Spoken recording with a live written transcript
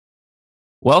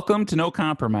Welcome to No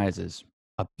Compromises,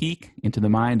 a peek into the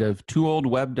mind of two old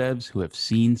web devs who have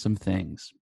seen some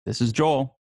things. This is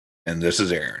Joel. And this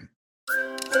is Aaron.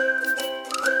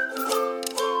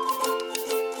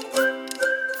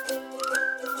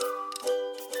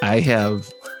 I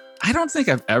don't think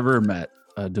I've ever met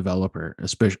a developer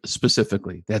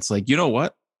specifically that's like, you know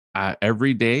what?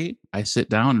 Every day I sit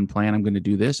down and plan I'm going to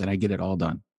do this and I get it all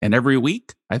done. And every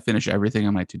week I finish everything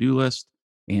on my to-do list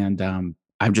and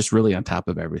I'm just really on top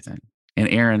of everything. And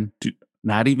Aaron,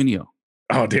 not even you.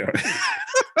 Oh, damn.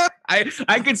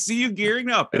 I could see you gearing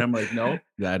up, and I'm like, no,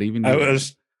 not even you. I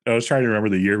was trying to remember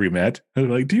the year we met. I was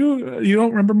like, you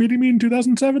don't remember meeting me in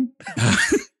 2007?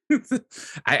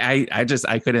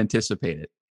 I could anticipate it.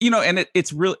 And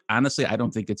it's really, honestly, I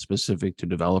don't think it's specific to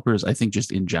developers. I think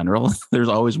just in general, there's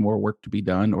always more work to be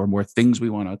done or more things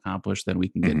we want to accomplish than we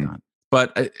can get done.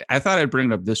 But I thought I'd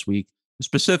bring it up this week,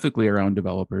 specifically around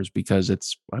developers, because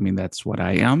that's what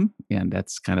I am. And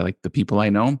that's kind of like the people I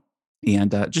know.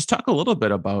 And just talk a little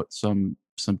bit about some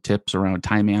tips around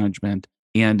time management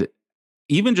and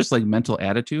even just like mental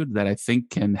attitude that I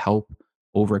think can help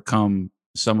overcome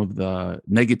some of the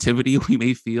negativity we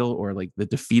may feel, or like the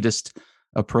defeatist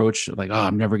approach, like, oh,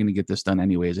 I'm never going to get this done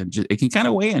anyways. And it can kind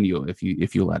of weigh on you if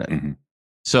you let it.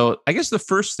 So I guess the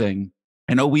first thing,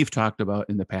 I know we've talked about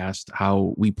in the past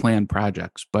how we plan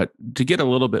projects, but to get a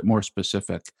little bit more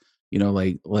specific,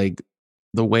 like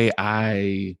the way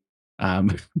I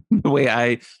the way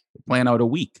I plan out a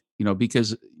week,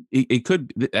 because it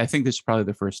could, I think this is probably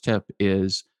the first tip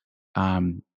is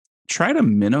try to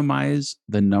minimize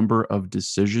the number of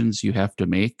decisions you have to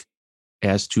make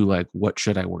as to like, what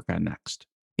should I work on next?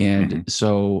 And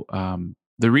so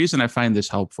the reason I find this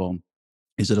helpful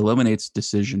is it eliminates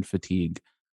decision fatigue,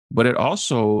 but it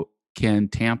also can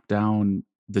tamp down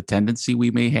the tendency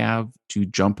we may have to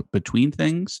jump between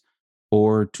things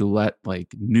or to let like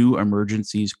new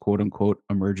emergencies, quote unquote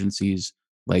emergencies,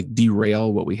 like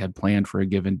derail what we had planned for a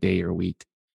given day or week.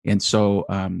 And so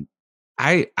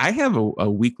I have a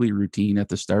weekly routine at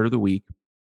the start of the week.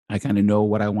 I kind of know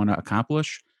what I want to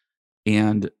accomplish.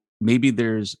 And maybe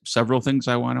there's several things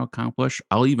I want to accomplish.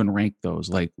 I'll even rank those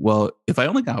like, well, if I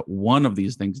only got one of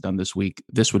these things done this week,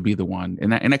 this would be the one.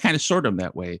 And I kind of sort them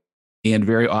that way. And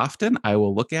very often I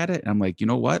will look at it and I'm like, you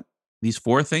know what? These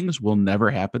 4 things will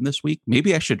never happen this week.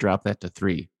 Maybe I should drop that to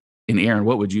 3. And Aaron,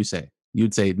 what would you say?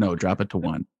 You'd say, no, drop it to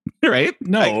 1, right?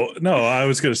 No, I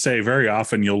was going to say very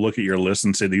often you'll look at your list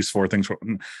and say these 4 things.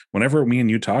 Whenever me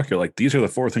and you talk, you're like, these are the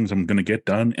 4 things I'm going to get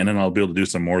done. And then I'll be able to do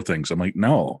some more things. I'm like,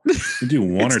 no, you do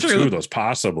 1 or true. 2 of those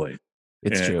possibly.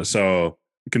 It's true. So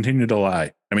continue to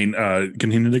lie. I mean,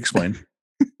 continue to explain.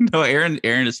 No, Aaron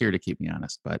is here to keep me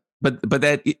honest, but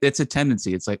that it's a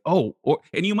tendency. It's like,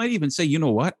 and you might even say, you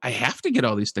know what? I have to get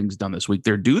all these things done this week.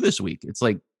 They're due this week. It's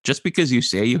like, just because you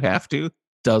say you have to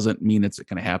doesn't mean it's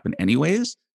going to happen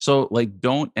anyways. So like,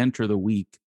 don't enter the week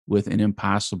with an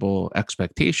impossible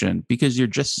expectation because you're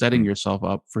just setting yourself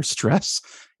up for stress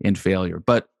and failure.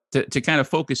 But to kind of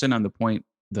focus in on the point,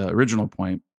 the original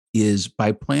point is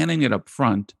by planning it up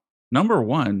front, number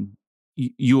one,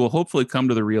 you will hopefully come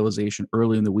to the realization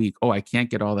early in the week, oh, I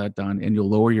can't get all that done, and you'll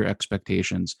lower your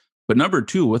expectations. But number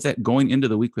 2, with that going into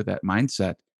the week with that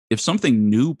mindset, if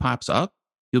something new pops up,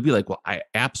 you'll be like, well, I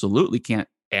absolutely can't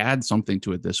add something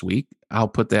to it this week. I'll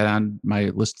put that on my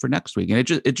list for next week. And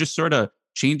it just sort of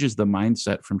changes the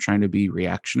mindset from trying to be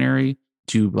reactionary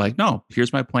to like, no,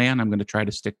 here's my plan. I'm going to try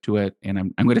to stick to it. And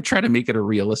I'm going to try to make it a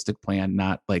realistic plan,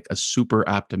 not like a super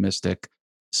optimistic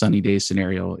sunny day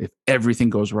scenario. If everything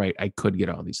goes right, I could get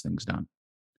all these things done.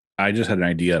 I just had an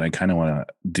idea and I kind of want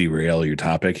to derail your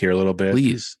topic here a little bit.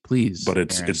 Please. But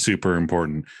it's super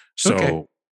important. So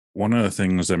one of the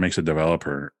things that makes a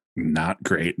developer not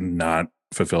great and not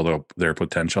fulfill their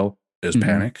potential is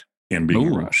panic and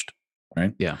being rushed.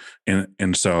 Right. Yeah.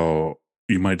 And so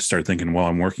you might start thinking, well,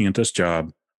 I'm working at this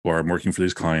job or I'm working for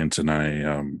these clients and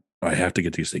I have to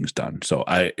get these things done. So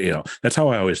that's how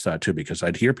I always thought too, because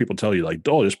I'd hear people tell you like,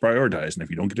 oh, just prioritize. And if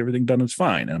you don't get everything done, it's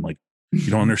fine. And I'm like,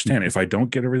 you don't understand. If I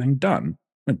don't get everything done,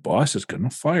 my boss is going to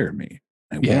fire me.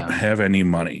 I won't have any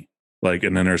money. Like,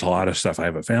 and then there's a lot of stuff. I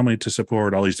have a family to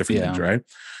support, all these different things, right?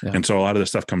 Yeah. And so a lot of this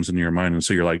stuff comes into your mind. And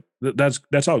so you're like,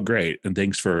 that's all great. And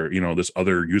thanks for, this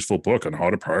other useful book on how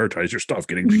to prioritize your stuff,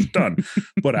 getting things done.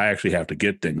 But I actually have to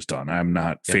get things done. I'm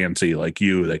not fancy like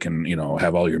you that can,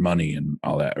 have all your money and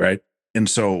all that, right? And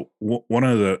so one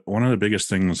of the biggest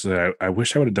things that I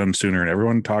wish I would have done sooner, and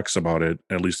everyone talks about it,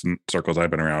 at least in circles I've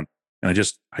been around, and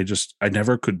I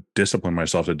never could discipline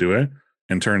myself to do it.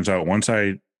 And turns out once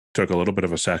I took a little bit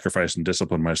of a sacrifice and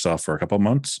disciplined myself for a couple of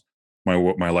months, my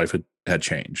life had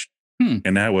changed. Hmm.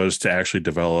 And that was to actually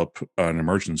develop an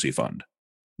emergency fund.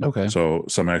 Okay. So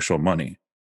some actual money.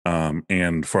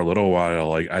 And for a little while,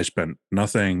 like I spent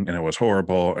nothing and it was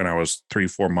horrible. And I was 3,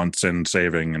 4 months in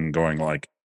saving and going like,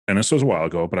 and this was a while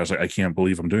ago, but I was like, I can't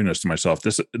believe I'm doing this to myself.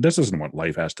 This isn't what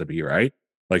life has to be, right?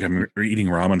 Like I'm eating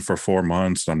ramen for 4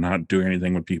 months. I'm not doing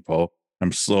anything with people.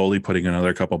 I'm slowly putting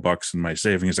another couple bucks in my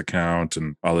savings account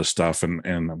and all this stuff. And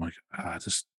I'm like,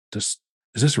 this is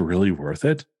this really worth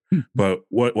it? But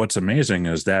what's amazing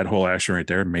is that whole action right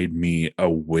there made me a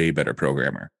way better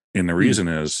programmer. And the reason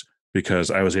is because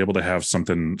I was able to have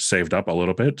something saved up a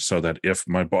little bit so that if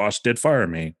my boss did fire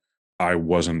me, I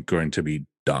wasn't going to be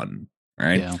done.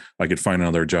 Right. Yeah. I could find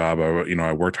another job.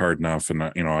 I worked hard enough and,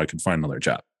 I could find another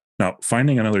job. Now,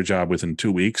 finding another job within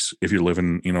 2 weeks, if you're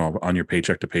living, on your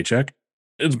paycheck to paycheck,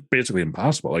 it's basically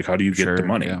impossible. Like, how do you get the Sure.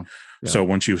 money? Yeah. So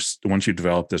once you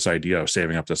develop this idea of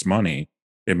saving up this money,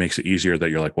 it makes it easier that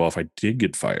you're like, well, if I did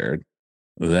get fired,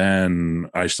 then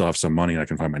I still have some money and I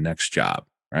can find my next job,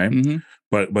 right? Mm-hmm.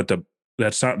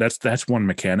 That's one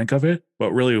mechanic of it.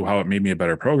 But really, how it made me a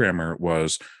better programmer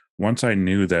was once I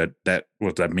knew that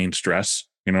was that main stress,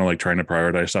 like trying to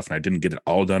prioritize stuff, and I didn't get it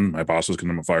all done. My boss was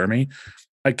going to fire me.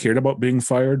 I cared about being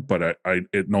fired, but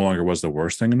it no longer was the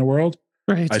worst thing in the world.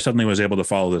 Right. I suddenly was able to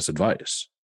follow this advice.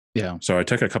 Yeah. So I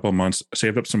took a couple of months,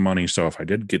 saved up some money. So if I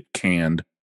did get canned,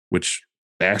 which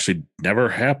actually never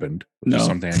happened, which is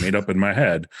something I made up in my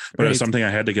head, but it's something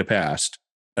I had to get past.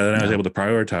 And then I was able to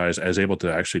prioritize. I was able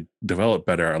to actually develop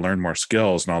better. I learned more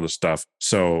skills and all this stuff.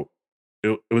 So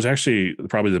it was actually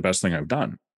probably the best thing I've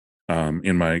done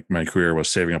in my career was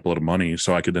saving up a little money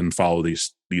so I could then follow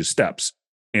these steps.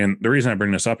 And the reason I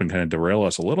bring this up and kind of derail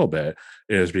us a little bit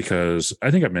is because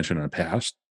I think I've mentioned in the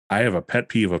past, I have a pet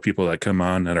peeve of people that come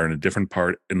on that are in a different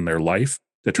part in their life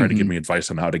that try to give me advice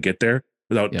on how to get there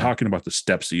without talking about the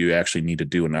steps that you actually need to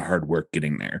do and the hard work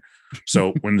getting there.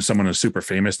 So when someone is super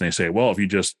famous and they say, well, if you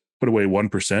just put away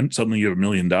 1%, suddenly you have $1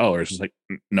 million. It's like,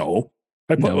 no,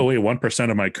 if I put away 1%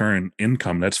 of my current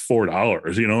income, that's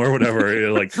 $4, or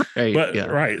whatever. Like,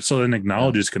 right. So then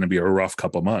acknowledge it's going to be a rough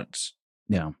couple months.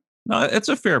 Yeah. No, it's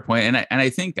a fair point. And I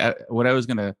think what I was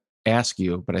going to ask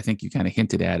you, but I think you kind of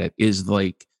hinted at it, is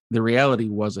like the reality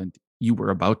wasn't you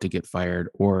were about to get fired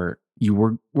or you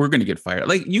were going to get fired.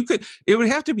 Like it would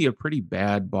have to be a pretty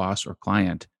bad boss or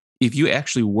client if you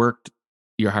actually worked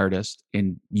your hardest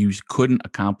and you couldn't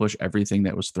accomplish everything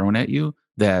that was thrown at you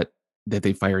that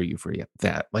they fire you for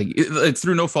that. Like it's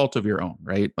through no fault of your own,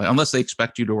 right? Like, unless they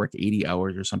expect you to work 80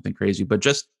 hours or something crazy. But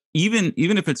just even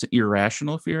if it's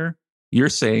irrational fear, you're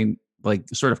saying like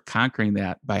sort of conquering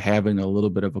that by having a little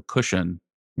bit of a cushion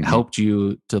helped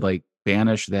you to like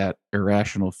banish that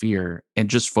irrational fear and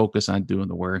just focus on doing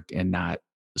the work and not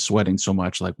sweating so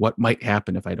much like what might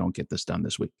happen if I don't get this done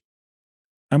this week.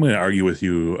 I'm going to argue with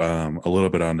you a little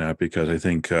bit on that because I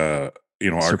think our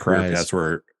career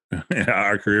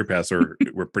paths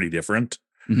were pretty different.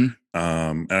 And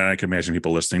I can imagine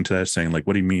people listening to that saying like,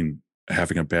 what do you mean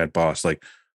having a bad boss? Like,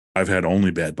 I've had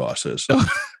only bad bosses,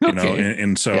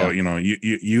 and so,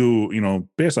 you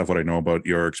based off what I know about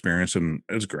your experience, and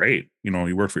it's great. You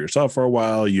worked for yourself for a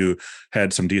while. You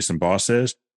had some decent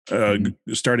bosses.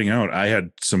 Starting out, I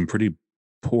had some pretty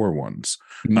poor ones.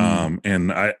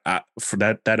 And I for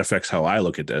that affects how I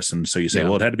look at this. And so you say,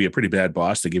 well, it had to be a pretty bad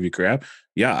boss to give you crap.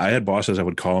 Yeah. I had bosses that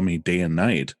would call me day and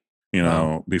night,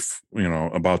 about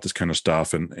this kind of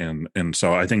stuff. And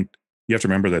so I think you have to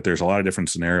remember that there's a lot of different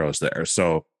scenarios there.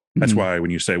 So that's why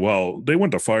when you say, well, they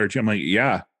went to fire you, I'm like,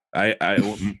 yeah,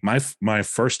 my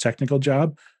first technical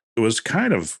job, it was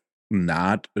kind of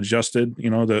not adjusted,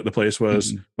 the place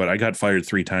was, but I got fired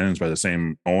 3 times by the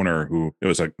same owner who it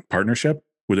was a partnership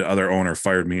with the other owner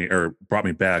fired me or brought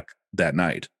me back that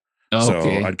night. So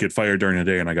I'd get fired during the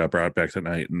day and I got brought back that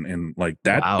night. And like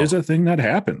that is a thing that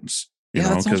happens,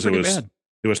 because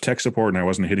it was tech support and I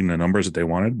wasn't hitting the numbers that they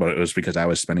wanted, but it was because I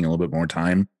was spending a little bit more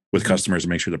time with customers to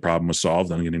make sure the problem was solved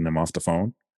than getting them off the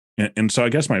phone. And so I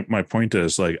guess my point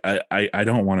is like, I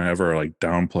don't want to ever like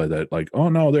downplay that, like, oh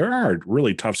no, there are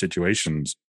really tough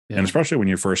situations. Yeah. And especially when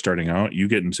you're first starting out, you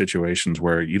get in situations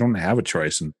where you don't have a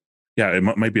choice. And yeah, it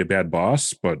might be a bad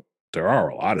boss, but there are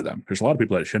a lot of them. There's a lot of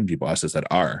people that shouldn't be bosses that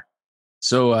are.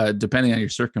 So depending on your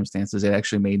circumstances, it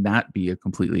actually may not be a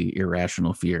completely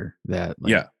irrational fear that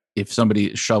if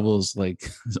somebody shovels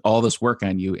like all this work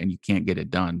on you and you can't get it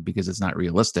done because it's not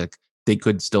realistic, they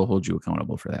could still hold you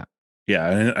accountable for that. Yeah,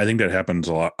 and I think that happens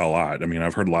a lot. I mean,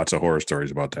 I've heard lots of horror stories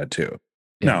about that too.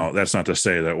 Yeah. Now, that's not to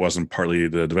say that wasn't partly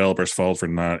the developer's fault for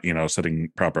not, setting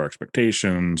proper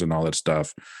expectations and all that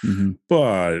stuff.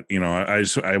 But,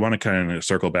 I want to kind of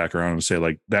circle back around and say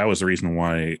like, that was the reason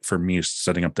why for me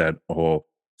setting up that whole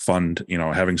fund,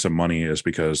 having some money is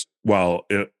because,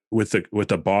 with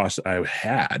the boss I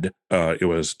had, it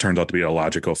was turned out to be a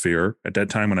logical fear at that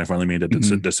time when I finally made a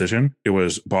decision. It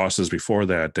was bosses before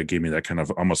that gave me that kind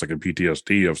of almost like a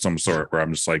PTSD of some sort, where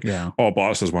I'm just like, all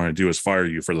bosses want to do is fire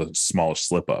you for the smallest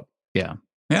slip up. Yeah.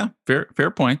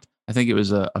 Fair point. I think it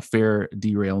was a fair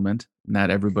derailment. Not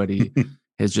everybody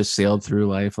has just sailed through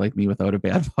life like me without a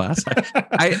bad boss.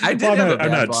 I did have a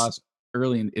bad boss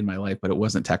early in my life, but it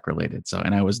wasn't tech related. So,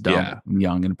 and I was dumb and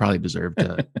young and probably deserved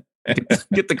to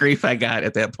get the grief I got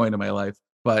at that point in my life.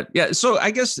 But yeah, so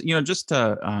I guess, just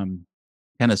to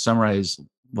kind of summarize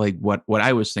like what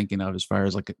I was thinking of as far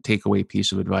as like a takeaway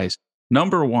piece of advice.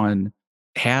 Number one,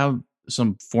 have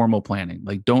some formal planning.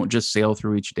 Like, don't just sail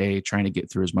through each day trying to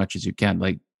get through as much as you can.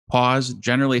 Like, pause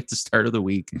generally at the start of the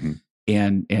week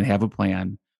and have a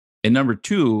plan. And number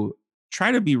two,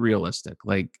 try to be realistic.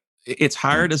 Like, it's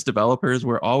hard as developers.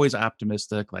 We're always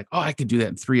optimistic. Like, oh, I could do that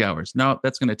in 3 hours. No,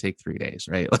 that's going to take 3 days,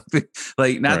 right?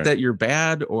 Like not that you're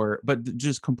bad but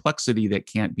just complexity that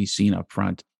can't be seen up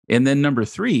front. And then number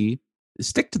three,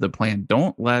 stick to the plan.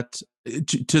 Don't let,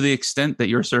 to the extent that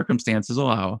your circumstances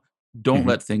allow, don't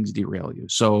let things derail you.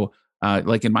 So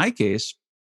like in my case,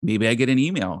 maybe I get an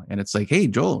email and it's like, hey,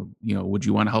 Joel, would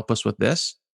you want to help us with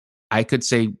this? I could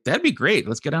say, that'd be great.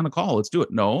 Let's get on a call. Let's do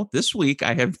it. No, this week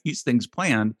I have these things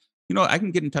planned. I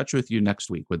can get in touch with you next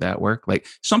week. Would that work? Like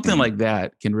something like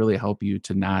that can really help you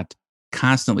to not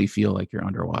constantly feel like you're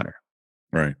underwater.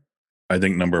 Right. I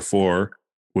think number 4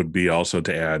 would be also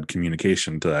to add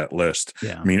communication to that list.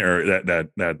 Yeah. I mean, or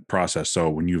that process. So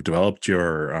when you've developed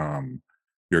your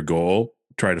goal,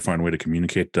 try to find a way to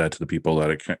communicate that to the people that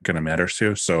it kind of matters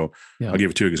to. So I'll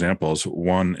give you 2 examples.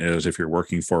 One is if you're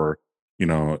working for,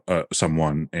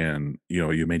 someone and,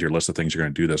 you made your list of things you're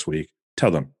going to do this week,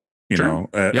 tell them.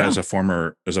 As a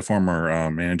former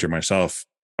manager myself,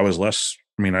 I was less.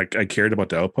 I mean, I cared about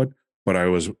the output, but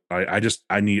it's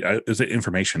an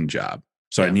information job,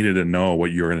 so I needed to know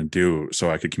what you were going to do, so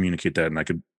I could communicate that and I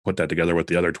could put that together with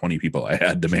the other 20 people I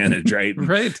had to manage, right?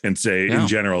 Right. And say, in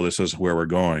general, this is where we're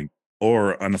going.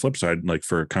 Or on the flip side, like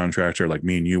for a contractor, like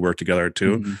me and you work together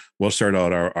too, we'll start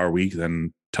out our week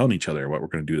then telling each other what we're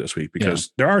going to do this week,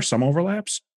 because there are some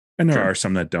overlaps and there are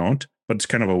some that don't. But it's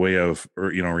kind of a way of,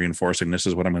 reinforcing this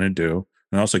is what I'm going to do.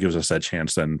 And also gives us that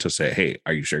chance then to say, hey,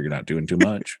 are you sure you're not doing too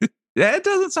much? That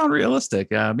doesn't sound realistic.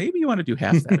 Maybe you want to do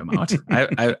half that amount.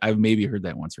 I've maybe heard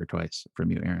that once or twice from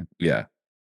you, Aaron. Yeah.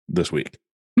 This week.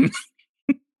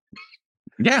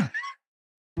 Yeah.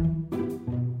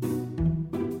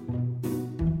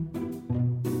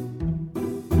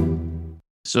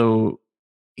 So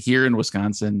here in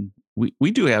Wisconsin,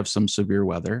 we do have some severe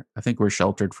weather. I think we're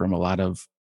sheltered from a lot of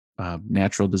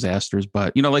natural disasters,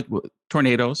 but like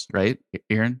tornadoes, right,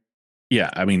 Aaron? Yeah,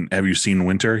 I mean, have you seen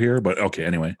winter here? But okay,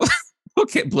 anyway.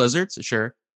 Okay, blizzards,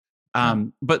 sure.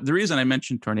 But the reason I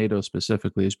mentioned tornadoes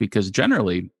specifically is because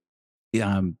generally,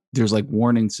 there's like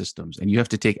warning systems, and you have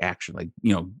to take action. Like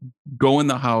go in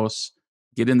the house,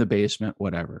 get in the basement,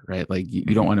 whatever, right? Like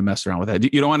you don't want to mess around with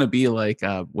that. You don't want to be like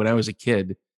when I was a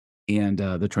kid. And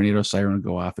the tornado siren would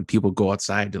go off and people go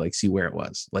outside to like see where it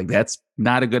was. Like, that's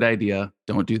not a good idea.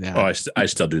 Don't do that. Oh, I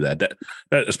still do that.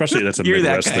 That especially that's a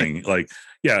Midwest thing. Like,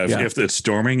 if it's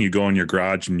storming, you go in your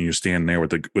garage and you stand there with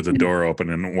the door open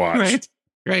and watch.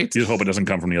 Right. You just hope it doesn't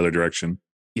come from the other direction.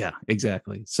 Yeah,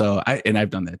 exactly. So I've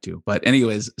done that too. But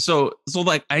anyways, so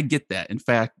like a get that. In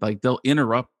fact, like they'll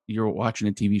interrupt. You're watching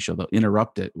a TV show. They'll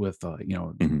interrupt it with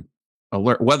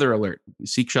weather alert,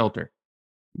 seek shelter.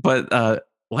 But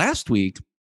last week,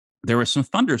 there were some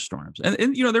thunderstorms and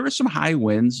there were some high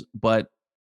winds, but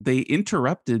they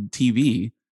interrupted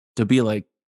TV to be like,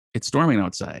 it's storming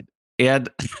outside. And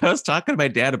I was talking to my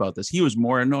dad about this. He was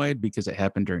more annoyed because it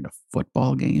happened during a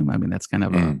football game. I mean, that's kind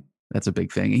of that's a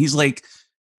big thing. And he's like,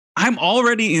 I'm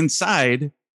already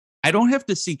inside. I don't have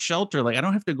to seek shelter. Like, I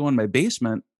don't have to go in my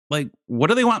basement. Like, what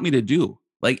do they want me to do?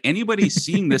 Like, anybody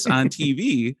seeing this on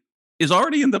TV is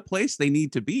already in the place they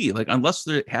need to be, like, unless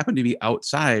they happen to be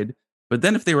outside. But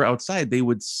then if they were outside, they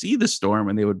would see the storm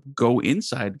and they would go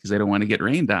inside because they don't want to get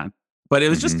rained on. But it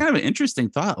was just kind of an interesting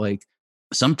thought. Like,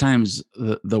 sometimes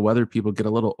the weather people get a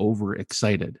little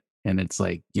overexcited, and it's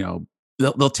like,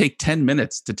 they'll take 10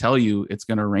 minutes to tell you it's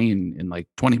going to rain in like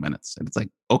 20 minutes. And it's like,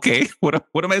 okay, what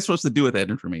am I supposed to do with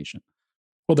that information?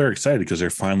 Well, they're excited because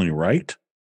they're finally right.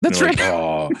 That's right. Like,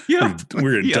 oh,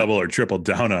 we're gonna double or triple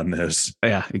down on this.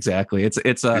 Yeah, exactly. It's a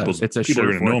people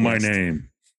are gonna know my name.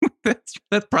 that's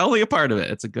probably a part of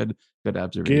it. It's a good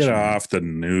observation. Get off the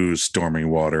news, stormy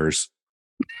waters.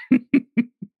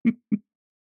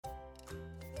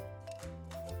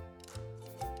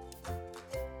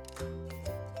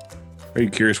 Are you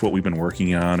curious what we've been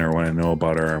working on or want to know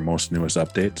about our most newest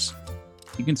updates?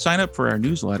 You can sign up for our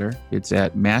newsletter. It's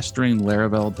at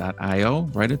masteringlaravel.io,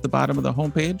 right at the bottom of the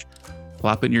homepage.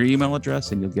 Plop in your email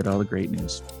address and you'll get all the great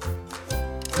news.